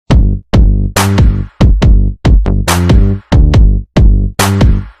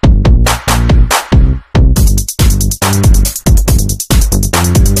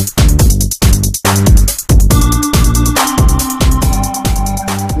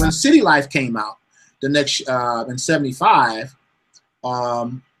when City Life came out, the next in '75,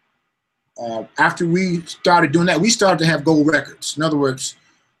 after we started doing that, we started to have gold records. In other words,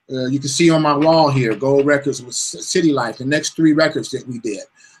 you can see on my wall here, gold records with City Life. The next 3 records that we did,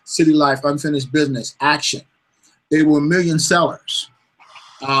 City Life, Unfinished Business, Action, they were million sellers.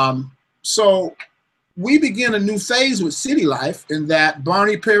 So we begin a new phase with City Life in that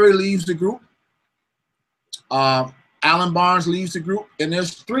Barney Perry leaves the group, Alan Barnes leaves the group, and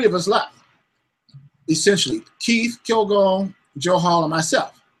there's 3 of us left, essentially. Keith Kilgore, Joe Hall, and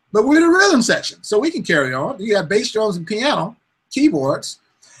myself. But we're the rhythm section, so we can carry on. You have bass, drums, and piano, keyboards,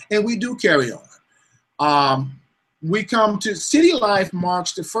 and we do carry on. We come to City Life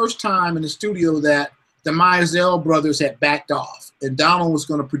marks the first time in the studio that the Mizell brothers had backed off, and Donald was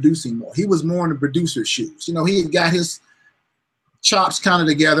going to produce him more. He was more in the producer's shoes. You know, he had got his chops kind of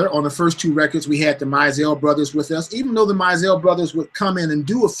together. On the first 2 records, we had the Mizell brothers with us. Even though the Mizell brothers would come in and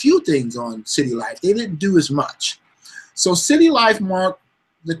do a few things on City Life, they didn't do as much. So City Life marked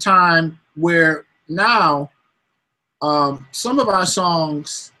the time where now some of our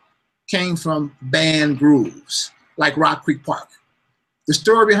songs came from band grooves, like Rock Creek Park. The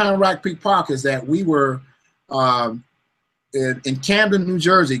story behind Rock Creek Park is that we were in Camden, New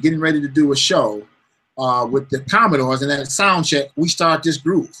Jersey, getting ready to do a show with the Commodores, and at sound check, we start this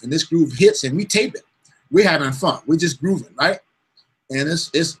groove, and this groove hits, and we tape it. We're having fun. We're just grooving, right? And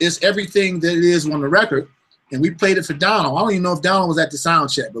it's everything that it is on the record. And we played it for Donald. I don't even know if Donald was at the sound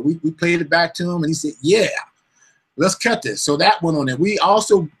check, but we played it back to him, and he said, yeah, let's cut this. So that went on there. We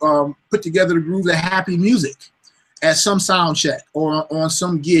also put together the groove of Happy Music at some sound check or on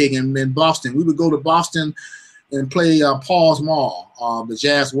some gig in Boston. We would go to Boston and play Paul's Mall, the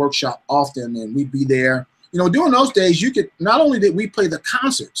jazz workshop often, and we'd be there. You know, during those days, you could, not only did we play the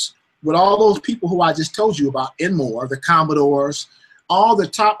concerts with all those people who I just told you about and more, the Commodores, all the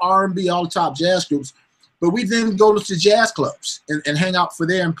top R&B, all the top jazz groups, but we then go to the jazz clubs and hang out for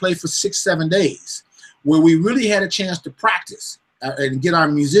there and play for 6-7 days, where we really had a chance to practice and get our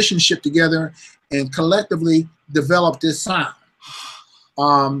musicianship together and collectively develop this sound.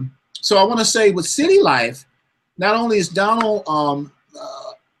 So I want to say with City Life, not only is Donald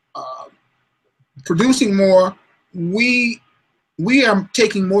producing more, we are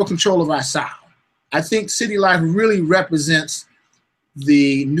taking more control of our sound. I think City Life really represents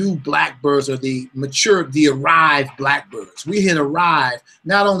the new Blackbyrds, or the arrived Blackbyrds. We had arrived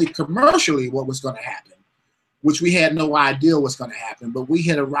not only commercially what was going to happen, which we had no idea was going to happen, but we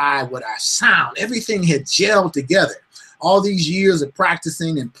had arrived with our sound. Everything had gelled together. All these years of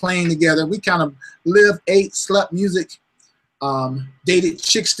practicing and playing together, we kind of lived, ate, slept music, dated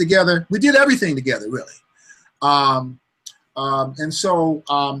chicks together. We did everything together, really. And so,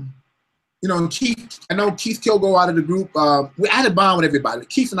 you know, Keith, I know Keith Kilgore out of the group. I had a bond with everybody.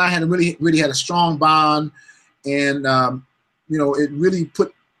 Keith and I had really had a strong bond, and you know, it really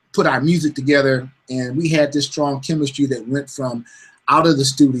put our music together, and we had this strong chemistry that went from out of the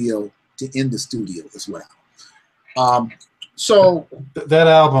studio to in the studio as well. So that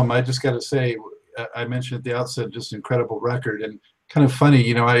album, I just got to say, I mentioned at the outset, just an incredible record, and kind of funny,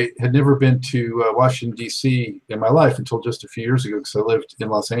 you know, I had never been to Washington, D.C. in my life until just a few years ago, because I lived in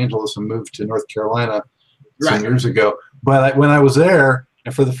Los Angeles and moved to North Carolina some years ago. But when I was there,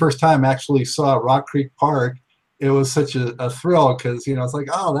 and for the first time actually saw Rock Creek Park, it was such a thrill, because, you know, it's like,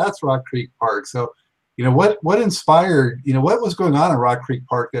 oh, that's Rock Creek Park. So, you know, what inspired, you know, what was going on in Rock Creek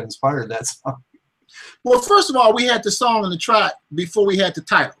Park that inspired that song? Well, first of all, we had the song and the track before we had the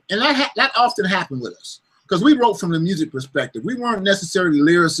title. And that often happened with us, because we wrote from the music perspective. We weren't necessarily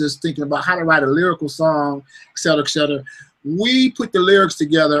lyricists thinking about how to write a lyrical song, et cetera, et cetera. We put the lyrics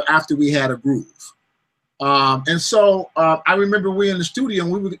together after we had a groove. And so I remember we were in the studio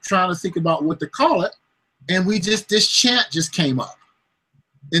and we were trying to think about what to call it. And this chant just came up.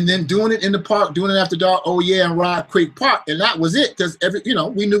 And then doing it in the park, doing it after dark, oh yeah, in Rock Creek Park. And that was it, because you know,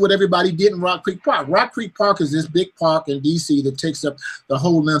 we knew what everybody did in Rock Creek Park. Rock Creek Park is this big park in DC that takes up the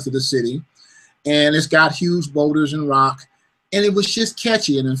whole length of the city. And it's got huge boulders and rock. And it was just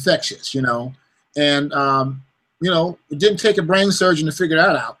catchy and infectious, you know. And, you know, it didn't take a brain surgeon to figure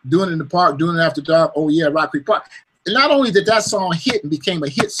that out. Doing it in the park, doing it after dark, oh yeah, Rock Creek Park. And not only did that song hit and became a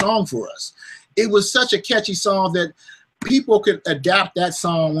hit song for us, it was such a catchy song that people could adapt that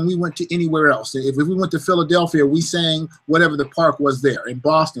song when we went to anywhere else. If we went to Philadelphia, we sang whatever the park was there. In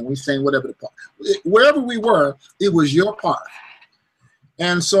Boston, we sang whatever the park. Wherever we were, it was your park.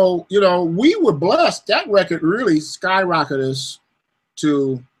 And so, you know, we were blessed. That record really skyrocketed us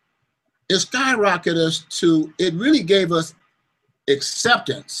to, it really gave us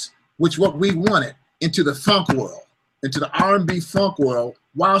acceptance, which what we wanted, into the funk world. into the R&B funk world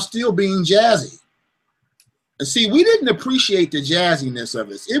while still being jazzy. And see, we didn't appreciate the jazziness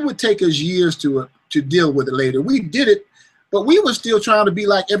of it. It would take us years to deal with it later. We did it, but we were still trying to be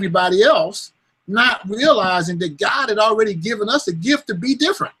like everybody else, not realizing that God had already given us a gift to be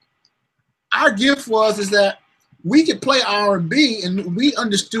different. Our gift is that we could play R&B, and we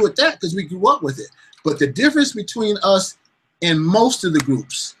understood that because we grew up with it. But the difference between us and most of the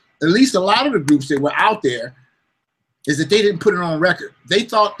groups, at least a lot of the groups that were out there, is that they didn't put it on record. They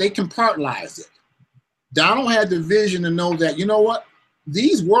thought they compartmentalized it. Donald had the vision to know that, you know what,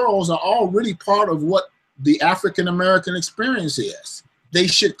 these worlds are all really part of what the African-American experience is. They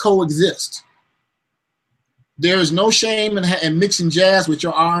should coexist. There is no shame in mixing jazz with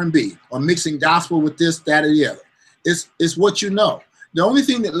your R&B or mixing gospel with this, that, or the other. It's what you know. The only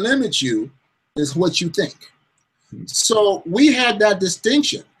thing that limits you is what you think. So we had that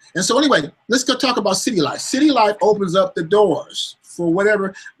distinction. And so anyway, let's go talk about City Life. City Life opens up the doors for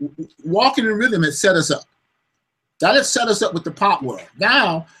whatever. Walking in Rhythm had set us up. That had set us up with the pop world.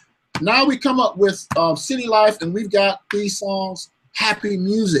 Now we come up with City Life, and we've got these songs, Happy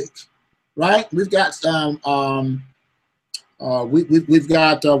Music, right? We've got we've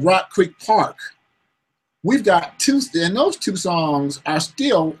got Rock Creek Park. We've got two, and those two songs are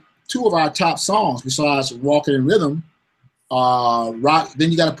still two of our top songs besides Walking in Rhythm.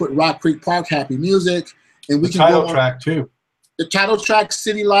 Then you got to put Rock Creek Park, Happy Music, and we can title go on, track too. The title track,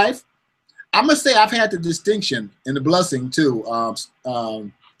 City Life. I must say I've had the distinction and the blessing too,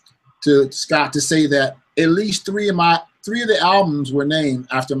 to Scott, to say that at least three of the albums were named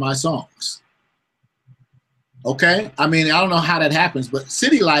after my songs. Okay, I mean, I don't know how that happens, but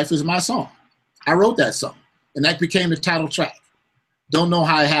City Life is my song. I wrote that song, and that became the title track. Don't know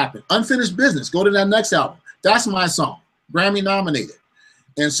how it happened. Unfinished Business, go to that next album. That's my song, Grammy nominated.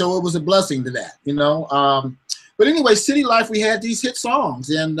 And so it was a blessing to that, you know. But anyway, City Life, we had these hit songs,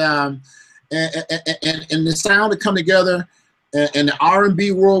 and the sound to come together, and the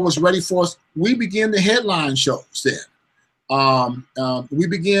R&B world was ready for us. We began the headline shows then. We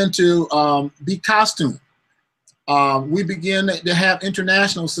began to be costumed. We began to have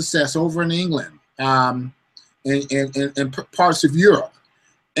international success over in England and parts of Europe.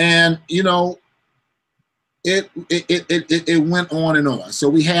 And, you know, it went on and on. So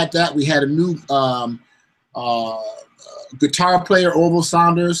we had that. We had a new guitar player, Orville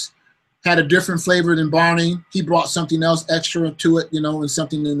Saunders, had a different flavor than Barney. He brought something else extra to it, you know, and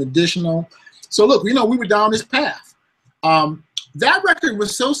something additional. So look, you know, we were down this path. That record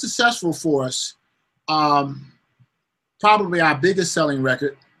was so successful for us, probably our biggest selling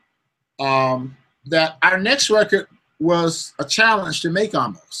record, that our next record was a challenge to make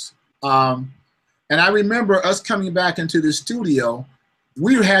almost. And I remember us coming back into the studio,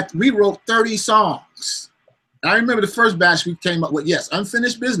 we wrote 30 songs. And I remember the first batch we came up with, yes,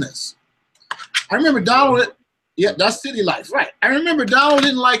 Unfinished Business. I remember Donald, yeah, that's City Life, right. I remember Donald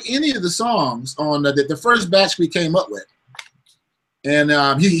didn't like any of the songs on the first batch we came up with. And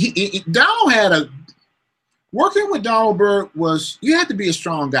Donald had working with Donald Byrd was, you had to be a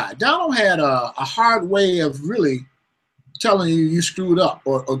strong guy. Donald had a hard way of really telling you screwed up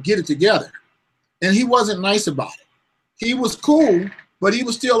or get it together. And he wasn't nice about it. He was cool, but he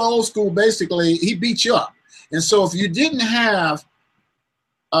was still old school, basically. He beat you up. And so if you didn't have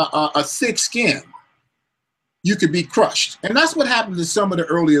a thick skin, you could be crushed. And that's what happened to some of the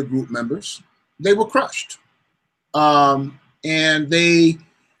earlier group members. They were crushed. And their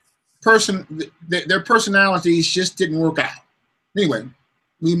personalities just didn't work out. Anyway,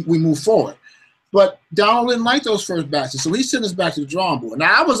 we moved forward. But Donald didn't like those first batches, so he sent us back to the drawing board.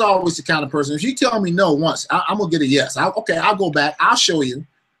 Now, I was always the kind of person, if you tell me no once, I'm going to get a yes. Okay, I'll go back. I'll show you.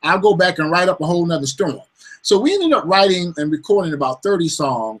 I'll go back and write up a whole nother storm. So we ended up writing and recording about 30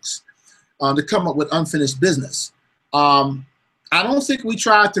 songs to come up with Unfinished Business. I don't think we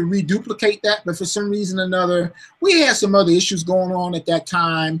tried to reduplicate that, but for some reason or another, we had some other issues going on at that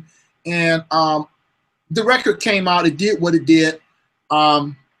time. And the record came out. It did what it did.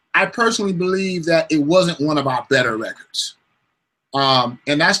 I personally believe that it wasn't one of our better records. And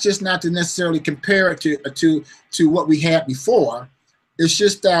that's just not to necessarily compare it to what we had before. It's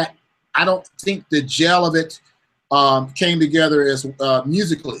just that I don't think the gel of it came together as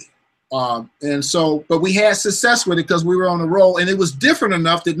musically. And so, but we had success with it because we were on a roll, and it was different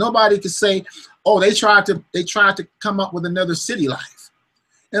enough that nobody could say, oh, they tried to come up with another City Life.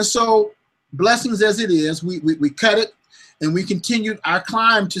 And so, blessings as it is, we cut it, and we continued our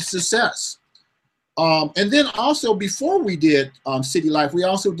climb to success. And then also, before we did City Life, we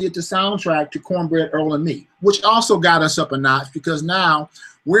also did the soundtrack to Cornbread, Earl and Me, which also got us up a notch because now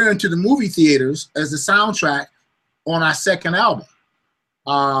we're into the movie theaters as the soundtrack on our second album.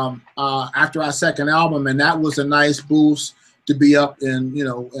 After our second album, and that was a nice boost to be up and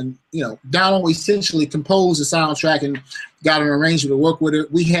Donald essentially composed the soundtrack and got an arrangement to work with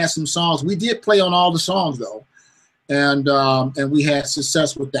it. We had some songs. We did play on all the songs though, and we had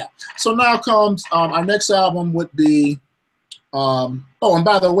success with that. So now comes our next album would be oh, and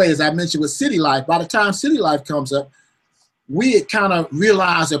by the way, as I mentioned with City Life, by the time City Life comes up, we had kind of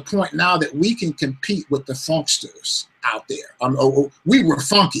realized a point now that we can compete with the funksters out there. We were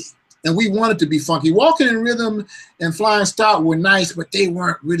funky, and we wanted to be funky. Walking in Rhythm and Flying Star were nice, but they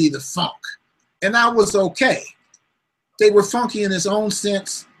weren't really the funk, and that was okay. They were funky in its own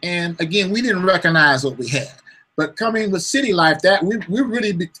sense, and again, we didn't recognize what we had. But coming with City Life, that we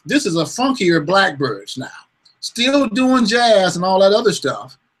really this is a funkier Blackbyrds now, still doing jazz and all that other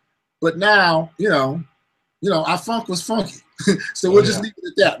stuff, but now our funk was funky. So we'll just leave it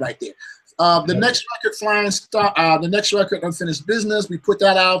at that right there. The next record, Flying Star, the next record, Unfinished Business, we put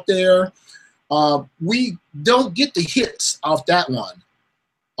that out there. We don't get the hits off that one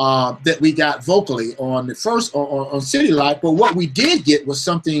that we got vocally on the first, on City Life, but what we did get was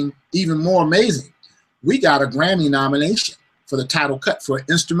something even more amazing. We got a Grammy nomination for the title cut for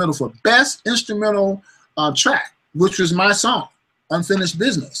instrumental, for Best Instrumental Track, which was my song, Unfinished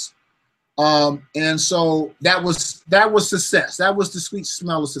Business. And so that was success. That was the sweet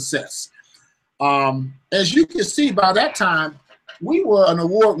smell of success. As you can see, by that time, we were an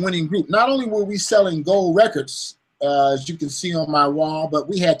award-winning group. Not only were we selling gold records, as you can see on my wall, but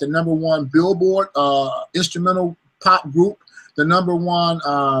we had the #1 Billboard instrumental pop group, the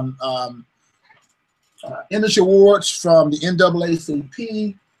 #1 Image Awards from the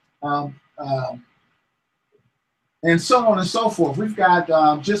NAACP, and so on and so forth. We've got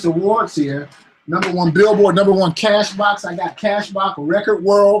just awards here. #1 Billboard, #1 Cashbox. I got Cashbox, Record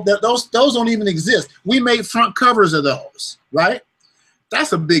World. Those don't even exist. We made front covers of those, right?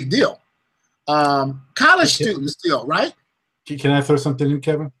 That's a big deal. College students still, right? Can I throw something in,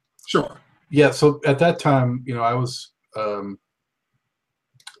 Kevin? Sure. Yeah, so at that time, I was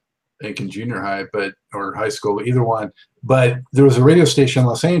I think in junior high, or high school, either one. But there was a radio station in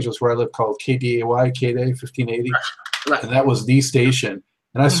Los Angeles where I lived called KDAY, KDAY 1580. Right. And that was the station.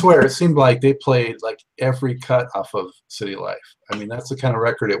 And I swear, it seemed like they played like every cut off of City Life. I mean, that's the kind of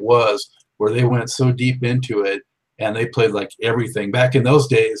record it was, where they went so deep into it and they played like everything. Back in those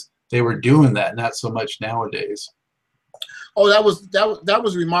days, they were doing that, not so much nowadays. Oh, that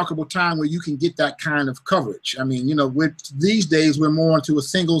was a remarkable time where you can get that kind of coverage. I mean, with these days we're more into a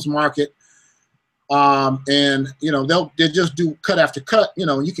singles market, and they'll just do cut after cut.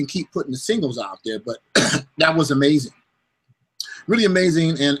 You can keep putting the singles out there, but that was amazing, really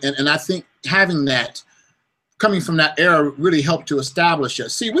amazing, and I think having that, coming from that era, really helped to establish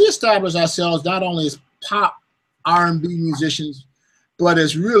us. See, we established ourselves not only as pop R&B musicians, but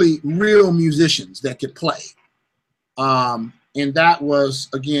as really real musicians that could play. And that was,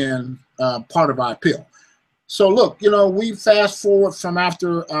 again, part of our appeal. So look, we fast forward from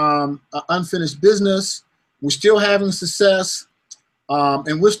after Unfinished Business. We're still having success,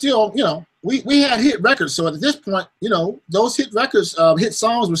 and we're still, we had hit records. So at this point, those hit records, hit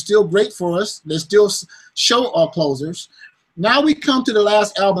songs were still great for us. They're still show closers. Now we come to the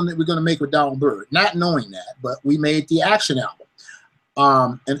last album that we're going to make with Donald Byrd, not knowing that, but we made the Action album.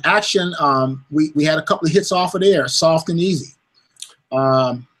 And Action, we had a couple of hits off of there, Soft and Easy.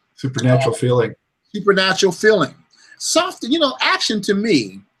 Supernatural Feeling. Supernatural Feeling. Soft, Action to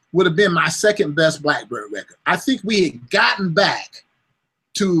me would have been my second best Blackbyrd record. I think we had gotten back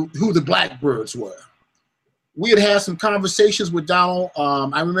to who the Blackbyrds were. We had had some conversations with Donald.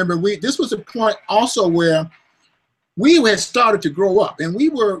 I remember this was a point also where we had started to grow up, and we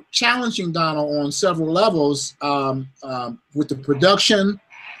were challenging Donald on several levels with the production,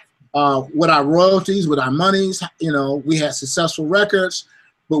 with our royalties, with our monies. We had successful records,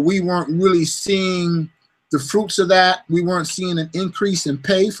 but we weren't really seeing the fruits of that. We weren't seeing an increase in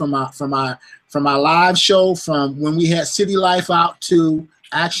pay from our live show, from when we had City Life out to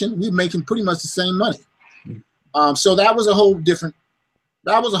Action. We were making pretty much the same money. So that was a whole different.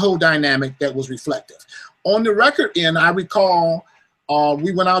 That was a whole dynamic that was reflective. On the record end, I recall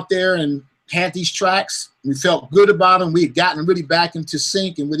we went out there and had these tracks. We felt good about them. We had gotten really back into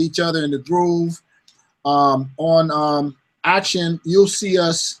sync and with each other in the groove. On Action, you'll see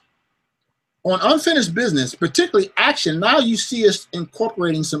us on Unfinished Business, particularly Action. Now you see us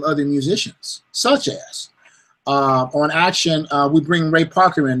incorporating some other musicians, such as on Action, we bring Ray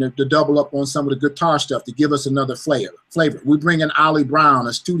Parker in to double up on some of the guitar stuff to give us another flavor. We bring in Ollie Brown,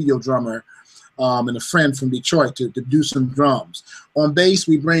 a studio drummer, and a friend from Detroit to do some drums. On bass,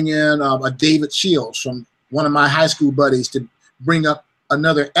 we bring in a David Shields from one of my high school buddies to bring up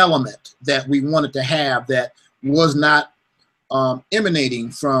another element that we wanted to have that was not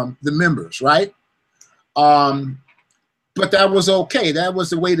emanating from the members, right? But that was okay. That was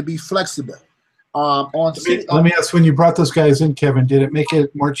the way to be flexible. Let me ask, when you brought those guys in, Kevin, did it make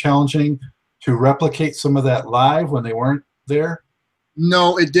it more challenging to replicate some of that live when they weren't there?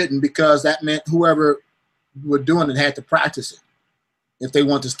 No, it didn't, because that meant whoever were doing it had to practice it if they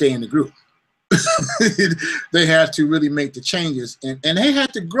want to stay in the group. They had to really make the changes, and they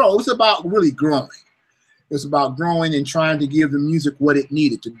had to grow. It was about really growing. It was about growing and trying to give the music what it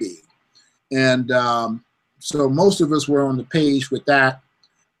needed to be. And so most of us were on the page with that.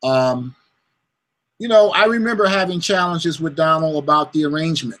 You know, I remember having challenges with Donald about the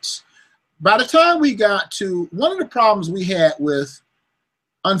arrangements. By the time we got to, one of the problems we had with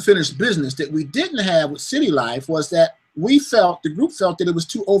Unfinished Business that we didn't have with City Life was that the group felt that it was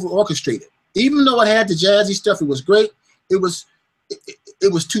too over-orchestrated. Even though it had the jazzy stuff, it was great, it was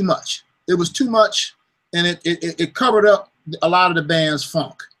too much. It was too much, and it covered up a lot of the band's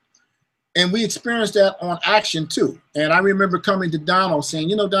funk. And we experienced that on Action too. And I remember coming to Donald saying,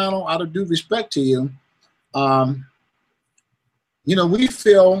 you know, Donald, out of due respect to you, you know, we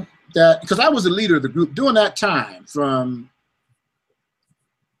feel that, because I was the leader of the group during that time, from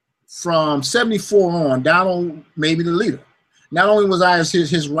 74 on, Donald made me the leader. Not only was I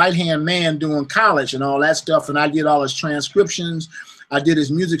his right-hand man doing college and all that stuff, and I did all his transcriptions, I did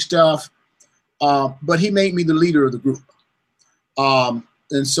his music stuff, but he made me the leader of the group.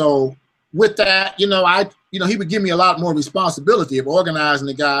 And so with that, you know, he would give me a lot more responsibility of organizing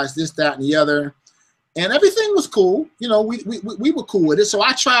the guys, this, that, and the other. And everything was cool. You know, we were cool with it. So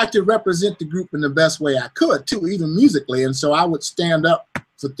I tried to represent the group in the best way I could too, even musically. And so I would stand up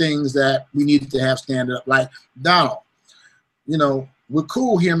for things that we needed to have stand up, like, Donald, you know, we're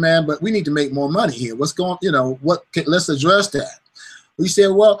cool here, man, but we need to make more money here. What's going, you know, let's address that. We said,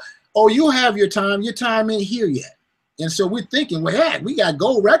 well, oh, you'll have your time ain't here yet. And so we're thinking, well, heck, we got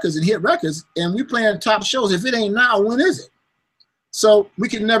gold records and hit records, and we playing top shows. If it ain't now, when is it? So we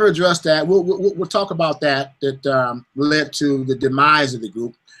can never address that. We'll talk about that led to the demise of the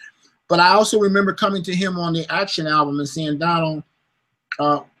group. But I also remember coming to him on the Action album and saying, Donald,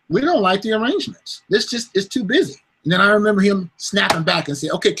 we don't like the arrangements. It's too busy. And then I remember him snapping back and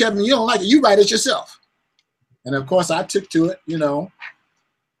saying, okay, Kevin, you don't like it, you write it yourself. And of course I took to it, you know,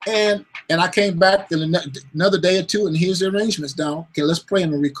 and I came back in another day or two, and here's the arrangements down. Okay, let's play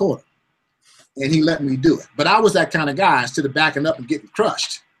in the recorder. And he let me do it. But I was that kind of guy, instead of backing up and getting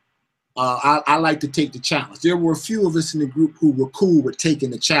crushed. I like to take the challenge. There were a few of us in the group who were cool with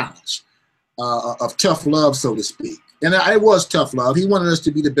taking the challenge of tough love, so to speak. And it was tough love. He wanted us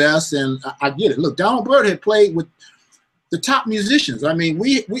to be the best, and I get it. Look, Donald Byrd had played with the top musicians. I mean,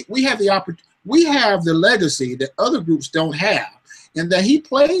 we have the opportunity. We have the legacy that other groups don't have, and that he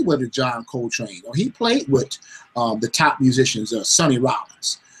played with a John Coltrane, or he played with the top musicians, Sonny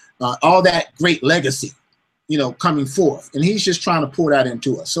Rollins, all that great legacy, you know, coming forth. And he's just trying to pour that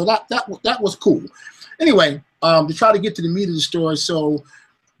into us. So that was cool. Anyway, to try to get to the meat of the story, so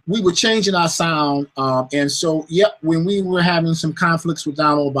we were changing our sound, and so, yep, when we were having some conflicts with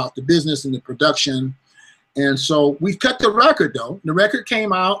Donald about the business and the production, and so we cut the record, though. The record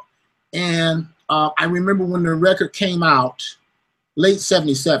came out, and I remember when the record came out, late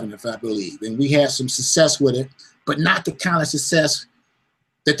 77, if I believe, and we had some success with it, but not the kind of success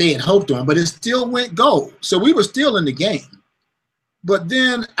that they had hoped on, but it still went gold. So we were still in the game. But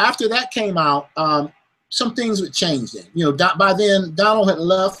then after that came out, some things would change then. You know, by then, Donald had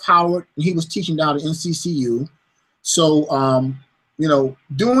left Howard, and he was teaching down at NCCU. So, you know,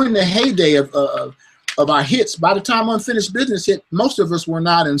 during the heyday of our hits, by the time Unfinished Business hit, most of us were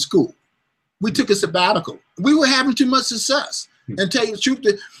not in school. We took a sabbatical. We were having too much success. And tell you the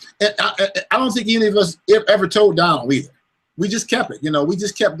truth, I don't think any of us ever told Donald either. We just kept it, you know, we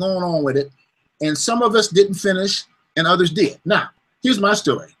just kept going on with it. And some of us didn't finish, and others did. Now, here's my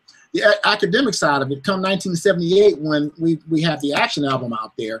story. The academic side of it, come 1978, when we have the Action album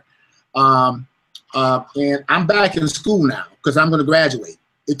out there, and I'm back in school now because I'm going to graduate.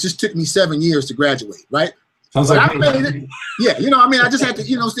 It just took me 7 years to graduate, right? Sounds but like I made it. Yeah, you know, I mean, I just had to,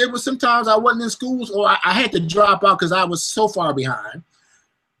 you know, there was sometimes I wasn't in schools, or I had to drop out because I was so far behind.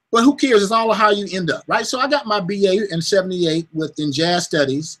 But who cares? It's all how you end up, right? So I got my BA in 78 in jazz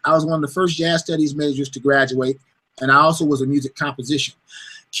studies. I was one of the first jazz studies majors to graduate, and I also was a music composition.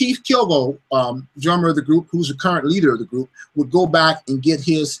 Keith Kilgo, drummer of the group, who's the current leader of the group, would go back and get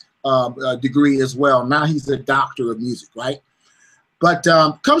his degree as well. Now he's a doctor of music, right? But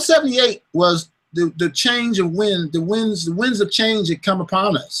come 78 was the change of wind, the winds of change had come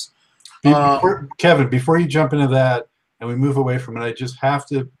upon us. Kevin, before you jump into that and we move away from it, I just have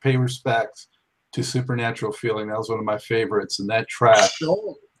to pay respect to Supernatural Feeling. That was one of my favorites, and that track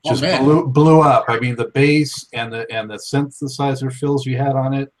just blew up. I mean, the bass and the synthesizer fills you had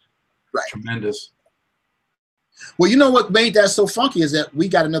on it, right? Tremendous. Well, you know what made that so funky is that we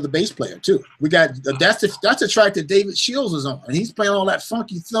got another bass player too. We got that's the track that David Shields is on, and he's playing all that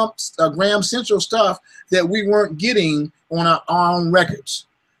funky thump Graham Central stuff that we weren't getting on our own records.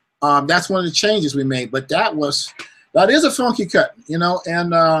 That's one of the changes we made, but that is a funky cut, you know.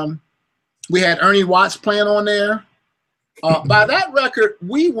 And we had Ernie Watts playing on there. By that record,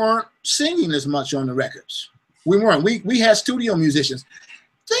 we weren't singing as much on the records. We weren't. We had studio musicians.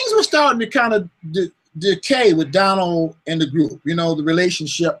 Things were starting to kind of decay with Donald and the group. You know, the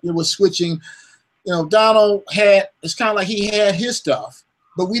relationship, it was switching. You know, Donald it's kind of like he had his stuff,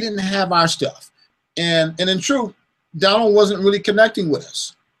 but we didn't have our stuff. And in truth, Donald wasn't really connecting with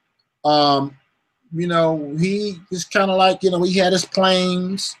us. You know, he was kind of like, you know, he had his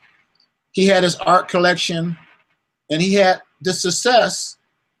planes, he had his art collection, and he had the success,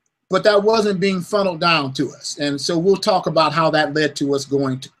 but that wasn't being funneled down to us. And so we'll talk about how that led to us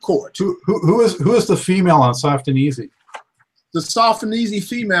going to court. Who is the female on Soft and Easy? The Soft and Easy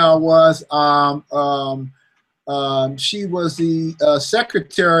female was she was the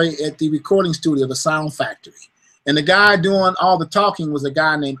secretary at the recording studio, the Sound Factory. And the guy doing all the talking was a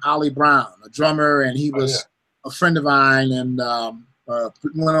guy named Ollie Brown, a drummer, and he was a friend of mine, and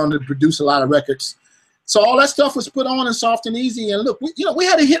went on to produce a lot of records. So all that stuff was put on in Soft and Easy, and look, we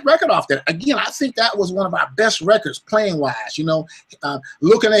had a hit record off that. Again, I think that was one of our best records, playing wise. You know,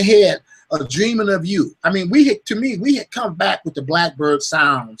 Looking Ahead, Dreaming of You. I mean, we had come back with the Blackbird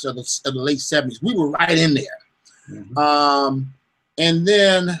sounds of the late '70s. We were right in there. Mm-hmm. And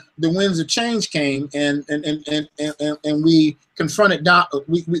then the Winds of Change came, and we confronted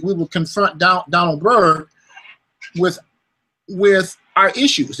we would confront Donald Byrd with our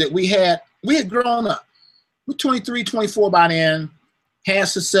issues that we had. We had grown up. We're 23, 24 by then, had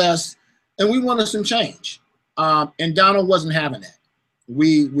success, and we wanted some change. And Donald wasn't having that.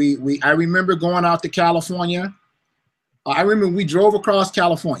 I remember going out to California. I remember we drove across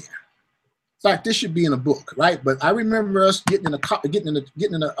California. In fact, this should be in a book, right? But I remember us getting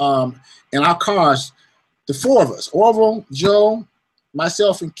in our cars, the four of us, Orville, Joe,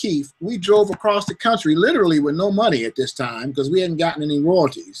 myself, and Keith. We drove across the country literally with no money at this time because we hadn't gotten any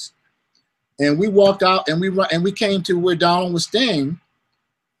royalties. And we walked out and we came to where Donald was staying,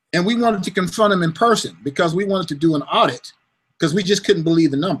 and we wanted to confront him in person because we wanted to do an audit because we just couldn't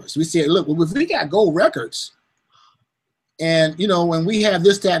believe the numbers. We said, look, well, if we got gold records and, you know, when we have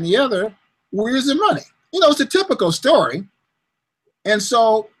this, that, and the other, where's the money? You know, it's a typical story. And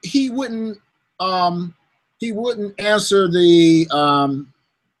so he wouldn't answer the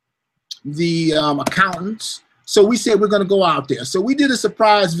accountants. So we said, we're going to go out there. So we did a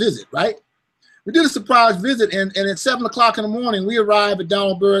surprise visit, right? We did a surprise visit, and at 7 o'clock in the morning, we arrived at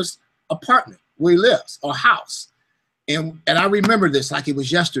Donald Byrd's apartment where he lives, or house. And I remember this like it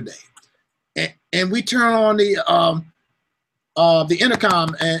was yesterday. And we turn on the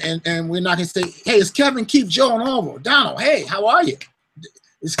intercom, and we're not going to say, hey, it's Kevin, Keith, Joe, and Orville. Donald, hey, how are you?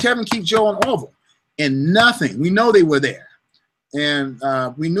 It's Kevin, Keith, Joe, and Orville. And nothing. We know they were there. And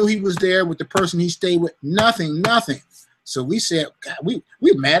we knew he was there with the person he stayed with. Nothing. So we said, God, we're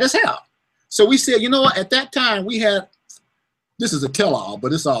mad as hell. So we said, you know what? At that time, we had, this is a tell-all,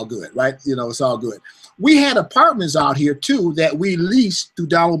 but it's all good, right? You know, it's all good. We had apartments out here, too, that we leased to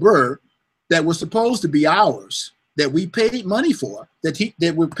Donald Byrd that were supposed to be ours, that we paid money for, that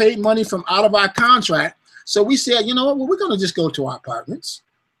we paid money from out of our contract. So we said, you know what? Well, we're going to just go to our apartments.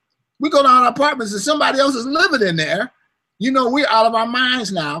 We go to our apartments, and somebody else is living in there. You know, we're out of our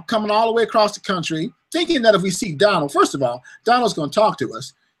minds now, coming all the way across the country, thinking that if we see Donald, first of all, Donald's going to talk to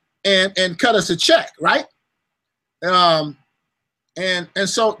us and cut us a check, right? And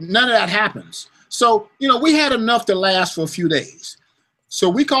so none of that happens. So, you know, we had enough to last for a few days. So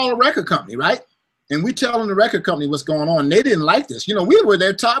we call a record company, right? And we tell them the record company what's going on. They didn't like this. You know, we were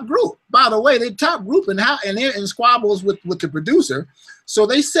their top group. By the way, their top group, and they're in squabbles with the producer. So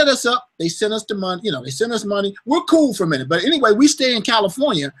they set us up. They sent us the money. You know, they sent us money. We're cool for a minute. But anyway, we stay in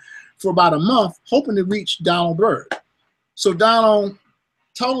California for about a month, hoping to reach Donald Byrd. So Donald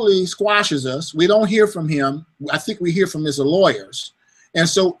totally squashes us. We don't hear from him. I think we hear from his lawyers. And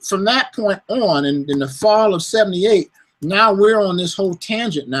so from that point on, in the fall of '78, now we're on this whole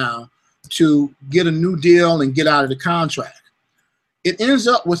tangent now to get a new deal and get out of the contract. It ends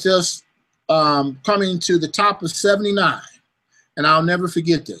up with us coming to the top of '79, and I'll never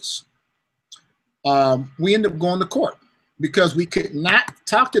forget this. We end up going to court because we could not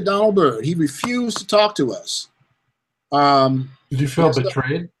talk to Donald Byrd. He refused to talk to us. Did you feel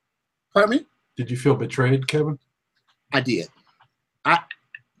betrayed? Pardon me? Did you feel betrayed, Kevin? I did.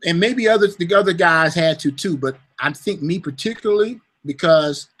 And maybe the other guys had to too, but I think me particularly,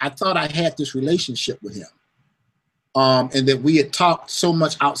 because I thought I had this relationship with him. And that we had talked so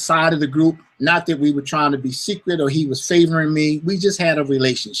much outside of the group, not that we were trying to be secret or he was favoring me. We just had a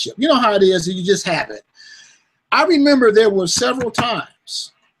relationship. You know how it is, you just have it. I remember there were several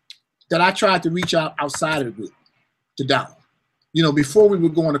times that I tried to reach out outside of the group to Donald. You know, before we were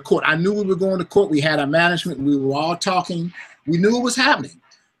going to court. I knew we were going to court. We had our management. We were all talking. We knew it was happening.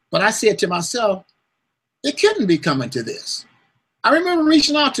 But I said to myself, it couldn't be coming to this. I remember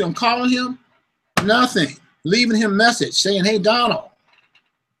reaching out to him, calling him, nothing. Leaving him message saying, hey, Donald,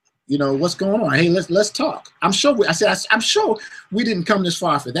 you know, what's going on? Hey, let's talk. I'm sure I'm sure we didn't come this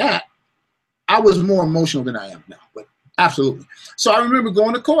far for that. I was more emotional than I am now, but absolutely. So I remember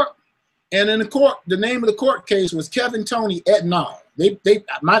going to court, and in the court, the name of the court case was Kevin Tony et al.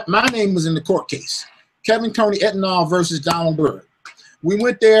 My name was in the court case. Kevin Tony et al. Versus Donald Byrd. We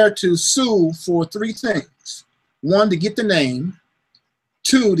went there to sue for 3 things. 1, to get the name.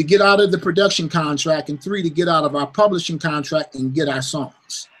 2, to get out of the production contract, and 3, to get out of our publishing contract and get our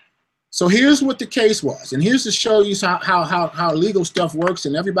songs. So here's what the case was, and here's to show you how legal stuff works,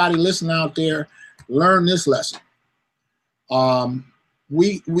 and everybody listening out there, learn this lesson.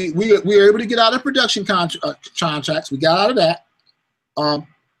 We were able to get out of production contracts. We got out of that.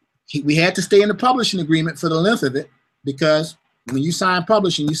 We had to stay in the publishing agreement for the length of it, because when you sign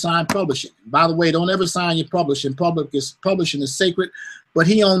publishing, you sign publishing. By the way, don't ever sign your publishing. Publishing is sacred, but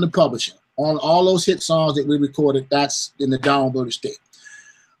he owned the publishing. On all those hit songs that we recorded, that's in the Donald Byrd estate.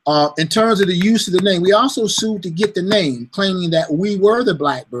 In terms of the use of the name, we also sued to get the name, claiming that we were the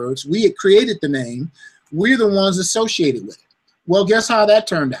Blackbyrds. We had created the name. We're the ones associated with it. Well, guess how that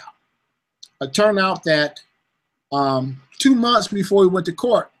turned out? It turned out that 2 months before we went to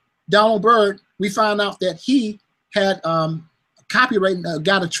court, Donald Byrd, we found out that he had copyright,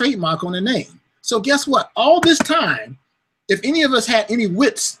 got a trademark on the name. So guess what? All this time, if any of us had any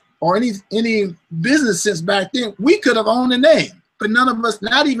wits or any business sense back then, we could have owned the name. But none of us,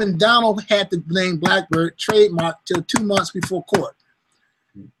 not even Donald, had the name Blackbyrd trademarked till 2 months before court.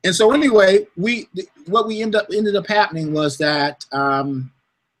 And so anyway, what we ended up happening was that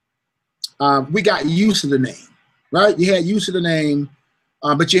we got use of the name, right? You had use of the name,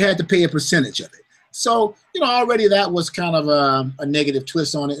 but you had to pay a percentage of it. So, you know, already that was kind of a negative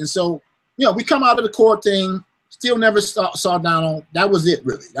twist on it. And so, you know, we come out of the court thing, still never saw Donald. That was it,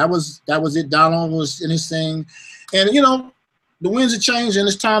 really. That was it. Donald was in his thing. And, you know, the winds have changed, and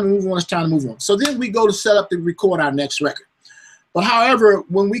it's time to move on. It's time to move on. So then we go to set up to record our next record. But however,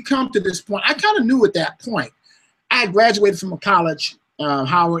 when we come to this point, I kind of knew at that point, I had graduated from a college,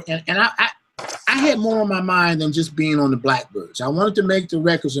 Howard, and I had more on my mind than just being on the Blackbyrds. I wanted to make the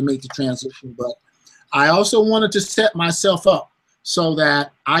records and make the transition, but I also wanted to set myself up so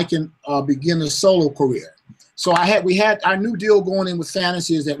that I can begin a solo career. So we had our new deal going in with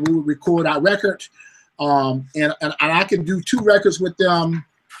Fantasy is that we would record our record, and I could do 2 records with them,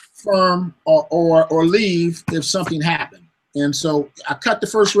 firm or leave if something happened. And so I cut the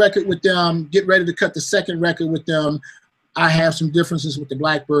first record with them, get ready to cut the second record with them. I have some differences with the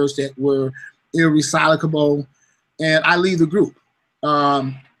Blackbyrds that were irreconcilable, and I leave the group.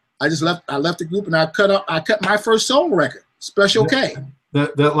 I left the group, and I cut my first solo record, Special K.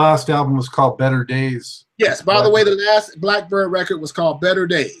 That last album was called Better Days. Yes, by the way, the last Blackbyrd record was called Better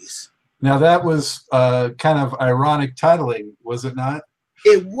Days. Now that was kind of ironic titling, was it not?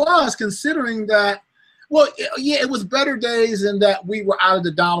 It was, considering that, well, yeah, it was Better Days in that we were out of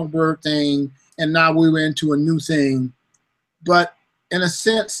the Donald Byrd thing, and now we were into a new thing. But in a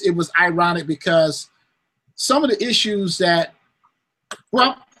sense, it was ironic because some of the issues that,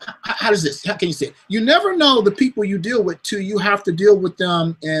 well, how can you say it? You never know the people you deal with till you have to deal with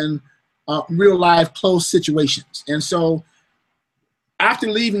them in real life, close situations. And so after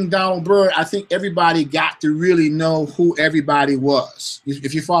leaving Donald Byrd, I think everybody got to really know who everybody was.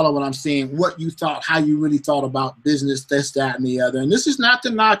 If you follow what I'm saying, what you thought, how you really thought about business, this, that, and the other. And this is not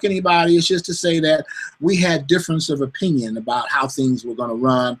to knock anybody. It's just to say that we had difference of opinion about how things were going to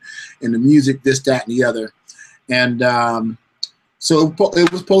run in the music, this, that, and the other. And so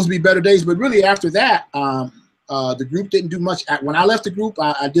it was supposed to be Better Days. But really after that, the group didn't do much. When I left the group,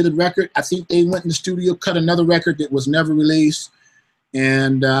 I did a record. I think they went in the studio, cut another record that was never released.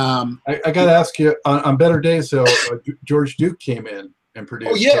 And I got to ask you, on Better Days, though, George Duke came in. and Oh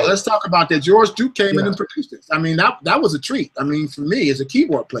produced. yeah, let's talk about that. George Duke came in Yeah. and produced it. I mean, that was a treat. I mean, for me as a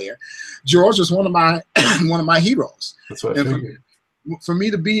keyboard player, George was one of my one of my heroes. That's what I figured. For me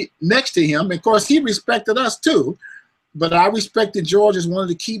to be next to him, of course, he respected us too. But I respected George as one of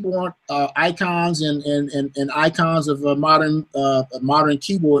the keyboard icons and icons of modern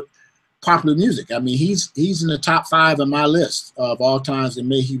keyboard popular music. I mean, he's in the top 5 on my list of all times, and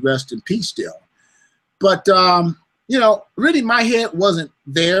may he rest in peace still. But you know, really my head wasn't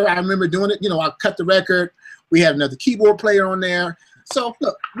there. I remember doing it. You know, I cut the record. We had another keyboard player on there. So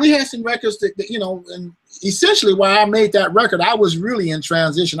look, we had some records that you know, and essentially why I made that record, I was really in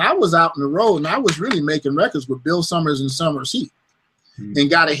transition. I was out on the road, and I was really making records with Bill Summers and Summer's Heat, and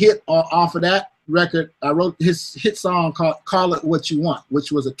got a hit off of that record. I wrote his hit song called "Call It What You Want,"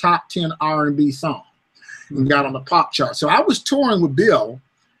 which was a top 10 R&B song, and got on the pop chart. So I was touring with Bill,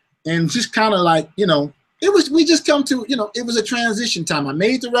 and just kind of like, you know, we just come to, you know, it was a transition time. I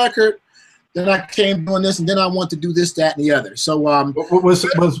made the record, then I came doing this, and then I want to do this, that, and the other. So was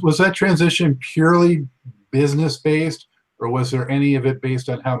that transition purely business based, or was there any of it based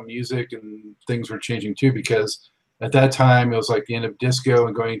on how music and things were changing too? Because at that time it was like the end of disco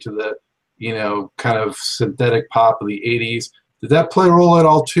and going to the, you know, kind of synthetic pop of the 80s. Did that play a role at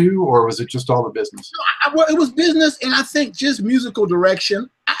all too, or was it just all the business? No, well, it was business, and I think just musical direction.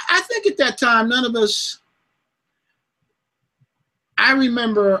 I think at that time, none of us, I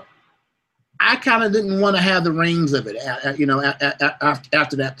remember I kind of didn't want to have the reins of it, you know,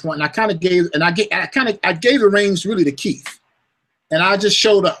 after that point. And I kind of gave, and I gave the reins really to Keith, and I just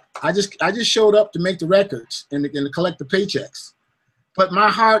showed up. I just showed up to make the records and to collect the paychecks. But my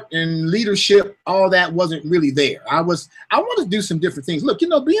heart and leadership, all that wasn't really there. I wanted to do some different things. Look, you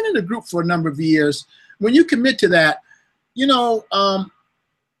know, being in a group for a number of years, when you commit to that, you know,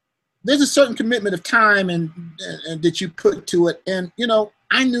 there's a certain commitment of time and that you put to it. And, you know,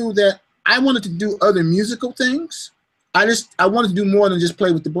 I knew that I wanted to do other musical things. I wanted to do more than just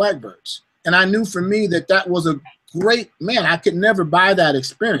play with the Blackbirds. And I knew for me that was a great, man, I could never buy that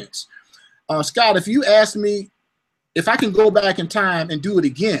experience. Scott, if you ask me if I can go back in time and do it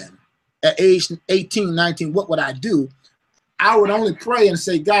again at age 18, 19, what would I do? I would only pray and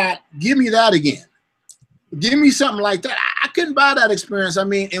say, God, give me that again. Give me something like that. I couldn't buy that experience. I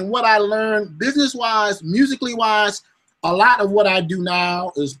mean, and what I learned business-wise, musically-wise, a lot of what I do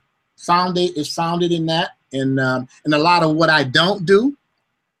now is founded in that, and a lot of what I don't do,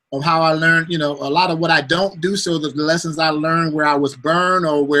 of how I learned, you know, a lot of what I don't do. So the lessons I learned where I was burned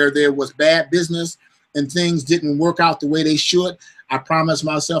or where there was bad business and things didn't work out the way they should, I promised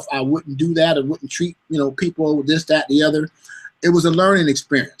myself I wouldn't do that. I wouldn't treat, you know, people this, that, the other. It was a learning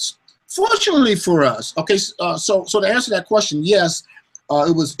experience. Fortunately for us, okay, so to answer that question, yes,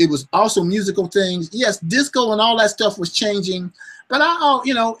 it was also musical things. Yes, disco and all that stuff was changing, but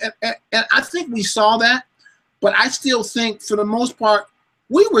you know, and I think we saw that, but I still think for the most part,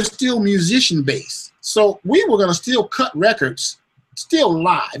 we were still musician based. So we were gonna still cut records, still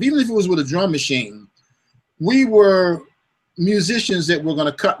live, even if it was with a drum machine. We were musicians that were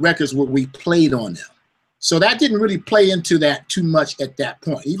gonna cut records where we played on them. So that didn't really play into that too much at that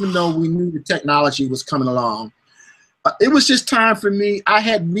point, even though we knew the technology was coming along. It was just time for me. I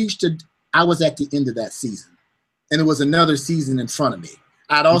was at the end of that season, and it was another season in front of me.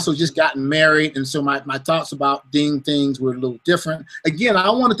 I'd also just gotten married, and so my thoughts about doing things were a little different. Again, I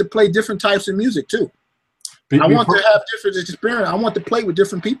wanted to play different types of music too. I want to have different experience. I want to play with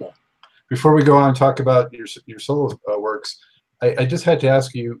different people. Before we go on and talk about your solo works, I just had to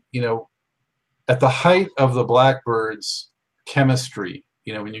ask you, you know, at the height of the Blackbirds chemistry,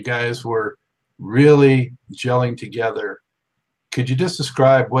 you know, when you guys were really gelling together, could you just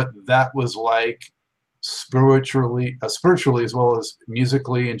describe what that was like spiritually as well as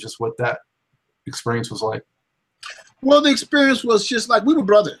musically, and just what that experience was like? Well, the experience was just like we were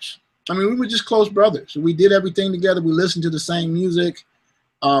brothers. I mean, we were just close brothers. We did everything together. We listened to the same music.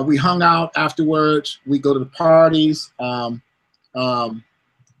 We hung out afterwards. We go to the parties.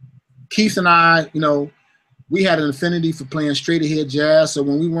 Keith and I, you know, we had an affinity for playing straight ahead jazz. So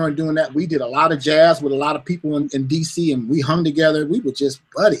when we weren't doing that, we did a lot of jazz with a lot of people in DC, and we hung together. We were just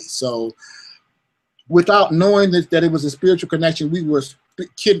buddies. So without knowing that it was a spiritual connection, we were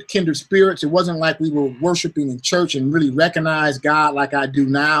kindred spirits. It wasn't like we were worshiping in church and really recognized God like I do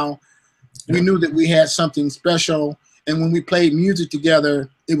now. We knew that we had something special. And when we played music together,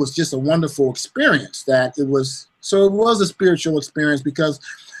 it was just a wonderful experience. So it was a spiritual experience because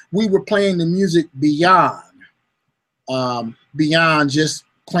we were playing the music beyond just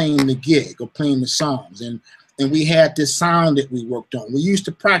playing the gig or playing the songs. And we had this sound that we worked on. We used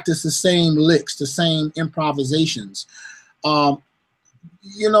to practice the same licks, the same improvisations.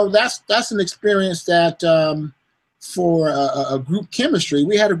 you know, that's an experience that for a group chemistry,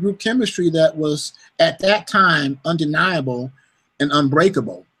 we had a group chemistry that was at that time undeniable and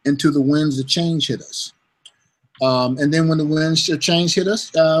unbreakable until the winds of change hit us. And then when the winds of change hit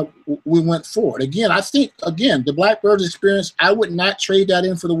us, we went forward. Again, I think, again, the Blackbyrds experience, I would not trade that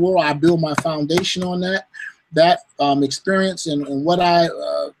in for the world. I build my foundation on that experience, and what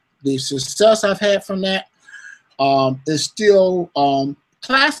the success I've had from that is still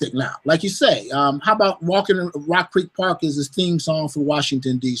classic now. Like you say, how about Walking in Rock Creek Park is his theme song for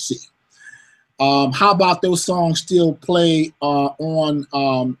Washington, D.C.? How about those songs still play on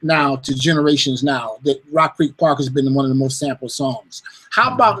now to generations now? That Rock Creek Park has been one of the most sampled songs.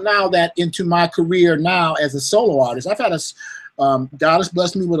 How about now that into my career now as a solo artist, I've had God has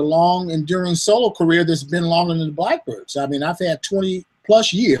blessed me with a long, enduring solo career that's been longer than the Blackbyrds. I mean, I've had 20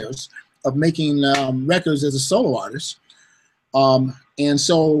 plus years of making records as a solo artist. And as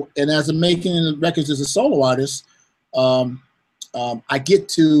I'm making records as a solo artist, I get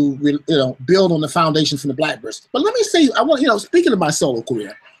to build on the foundation from the Blackbyrds. But let me say, I want speaking of my solo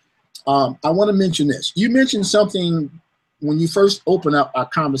career, I want to mention this. You mentioned something when you first opened up our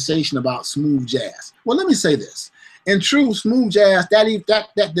conversation about smooth jazz. Well, let me say this. In truth, smooth jazz,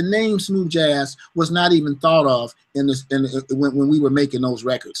 the name smooth jazz was not even thought of when we were making those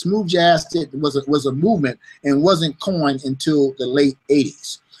records. Smooth jazz was a movement and wasn't coined until the late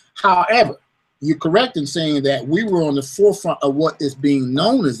 80s. However, you're correct in saying that we were on the forefront of what is being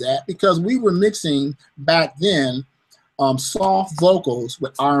known as that, because we were mixing back then soft vocals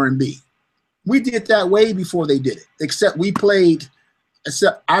with R&B. We did that way before they did it, except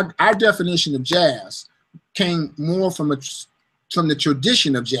our definition of jazz came more from the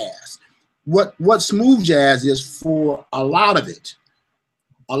tradition of jazz. What smooth jazz is, for a lot of it,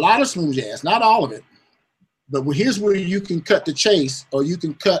 a lot of smooth jazz, not all of it, but here's where you can cut the chase, or you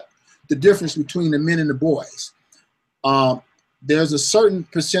can cut the difference between the men and the boys. There's a certain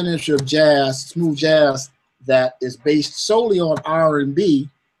percentage of jazz, smooth jazz, that is based solely on R&B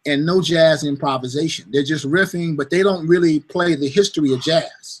and no jazz improvisation. They're just riffing, but they don't really play the history of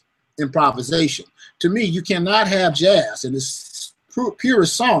jazz improvisation. To me, you cannot have jazz in this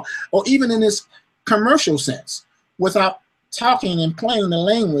purest song, or even in this commercial sense, without talking and playing the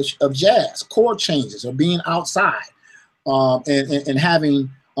language of jazz, chord changes, or being outside and having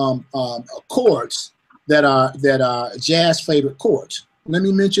chords that are jazz favorite chords. Let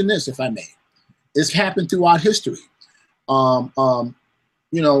me mention this, if I may. It's happened throughout history. People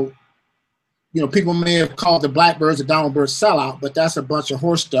may have called the Blackbyrds a Downbird sellout, but that's a bunch of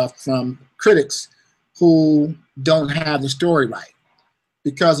horse stuff from critics who don't have the story right.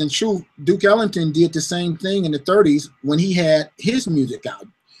 Because in truth, Duke Ellington did the same thing in the 30s when he had his music out.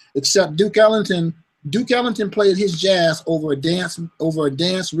 Except Duke Ellington played his jazz over a dance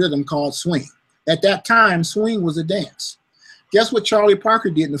rhythm called swing. At that time, swing was a dance. Guess what Charlie Parker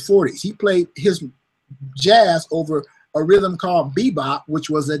did in the 40s? He played his jazz over a rhythm called bebop, which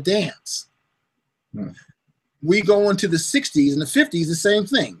was a dance. We go into the 60s and the 50s, the same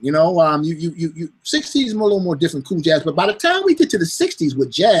thing. 60s is a little more different, cool jazz. But by the time we get to the 60s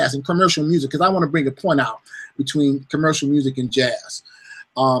with jazz and commercial music, because I want to bring a point out between commercial music and jazz,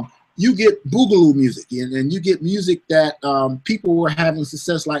 you get boogaloo music, and you get music that people were having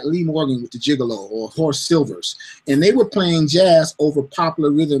success, like Lee Morgan with the Gigolo or Horace Silvers, and they were playing jazz over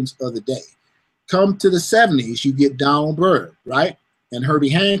popular rhythms of the day. Come to the 70s, you get Donald Byrd, right, and Herbie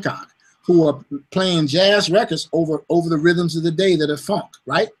Hancock, who are playing jazz records over the rhythms of the day that are funk,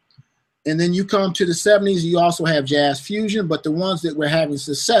 right? And then you come to the 70s, you also have jazz fusion, but the ones that were having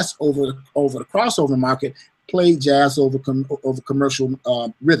success over the crossover market played jazz over commercial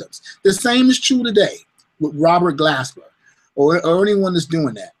rhythms. The same is true today with Robert Glasper or anyone that's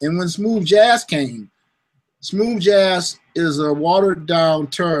doing that. And when smooth jazz came, smooth jazz is a watered down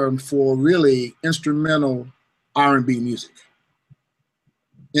term for really instrumental R&B music,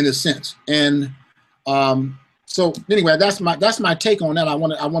 in a sense. And so anyway, that's my take on that. I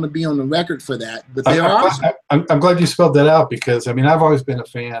want to be on the record for that. But there I'm glad you spelled that out, because I mean, I've always been a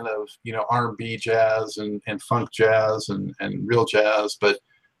fan of R&B jazz and funk jazz and real jazz, but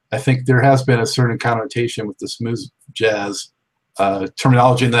I think there has been a certain connotation with the smooth jazz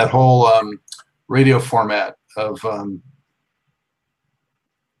terminology in that whole radio format of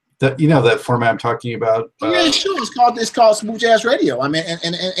that format I'm talking about. Yeah, sure. It's called smooth jazz radio. I mean,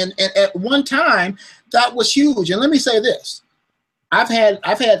 and at one time that was huge. And let me say this: I've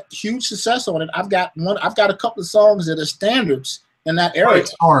had huge success on it. I've got a couple of songs that are standards in that area.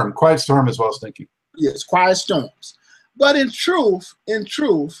 Quiet Storm is what I was thinking. Yes, Quiet Storms. But in truth,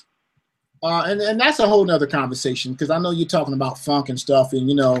 And that's a whole nother conversation, because I know you're talking about funk and stuff, and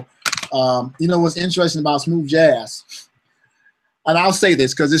you know what's interesting about smooth jazz. And I'll say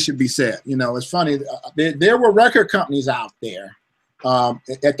this because this should be said. You know, it's funny. There were record companies out there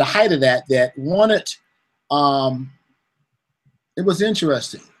at the height of that wanted. It was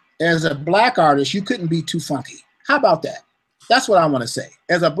interesting. As a black artist, you couldn't be too funky. How about that? That's what I want to say.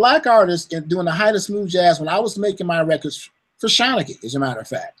 As a black artist, during the height of smooth jazz, when I was making my records for Shanachie, as a matter of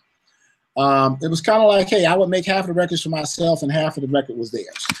fact, it was kind of like, hey, I would make half of the records for myself and half of the record was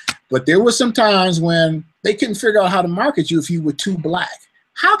theirs. But there were some times when they couldn't figure out how to market you if you were too black.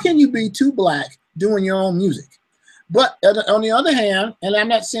 How can you be too black doing your own music? But on the other hand, and I'm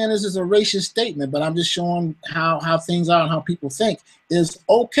not saying this is a racist statement, but I'm just showing how things are and how people think, is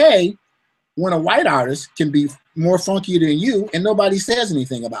okay when a white artist can be more funky than you and nobody says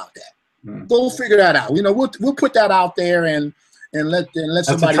anything about that. Go figure that out. You know, we'll put that out there and let somebody.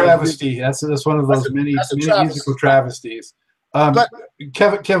 That's a travesty. That's one of those many musical travesties. But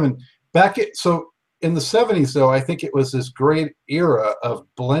Kevin, so in the 70s, though, I think it was this great era of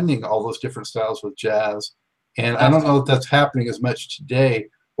blending all those different styles with jazz. And I don't know if that's happening as much today.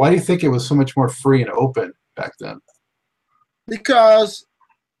 Why do you think it was so much more free and open back then? Because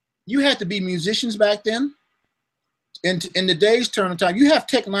you had to be musicians back then. In today's turn of time, you have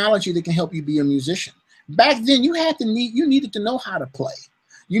technology that can help you be a musician. Back then, you needed to know how to play.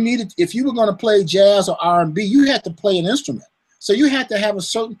 If you were going to play jazz or R&B, you had to play an instrument. So you had to have a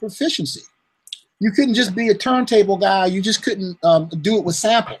certain proficiency. You couldn't just be a turntable guy. You just couldn't do it with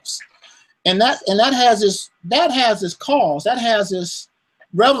samples. And that has this cause, that has this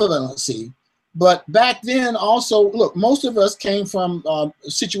relevancy. But back then also, look, most of us came from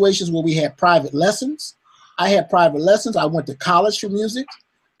situations where we had private lessons. I had private lessons. I went to college for music.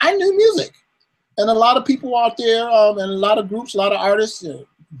 I knew music. And a lot of people out there, and a lot of groups, a lot of artists,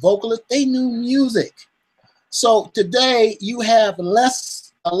 vocalists, they knew music. So today you have a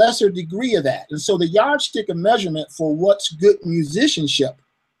lesser degree of that. And so the yardstick of measurement for what's good musicianship,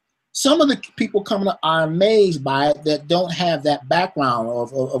 some of the people coming up are amazed by it that don't have that background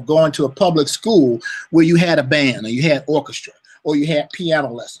of going to a public school where you had a band or you had orchestra or you had piano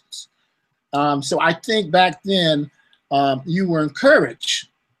lessons. So I think back then you were encouraged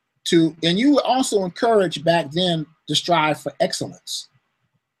to, and you were also encouraged back then to strive for excellence.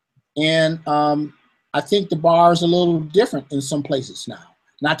 And I think the bar is a little different in some places now.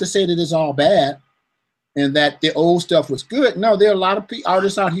 Not to say that it's all bad and that the old stuff was good. No, there are a lot of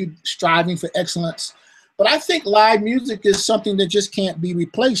artists out here striving for excellence. But I think live music is something that just can't be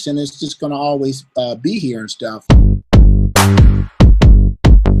replaced, and it's just going to always be here and stuff.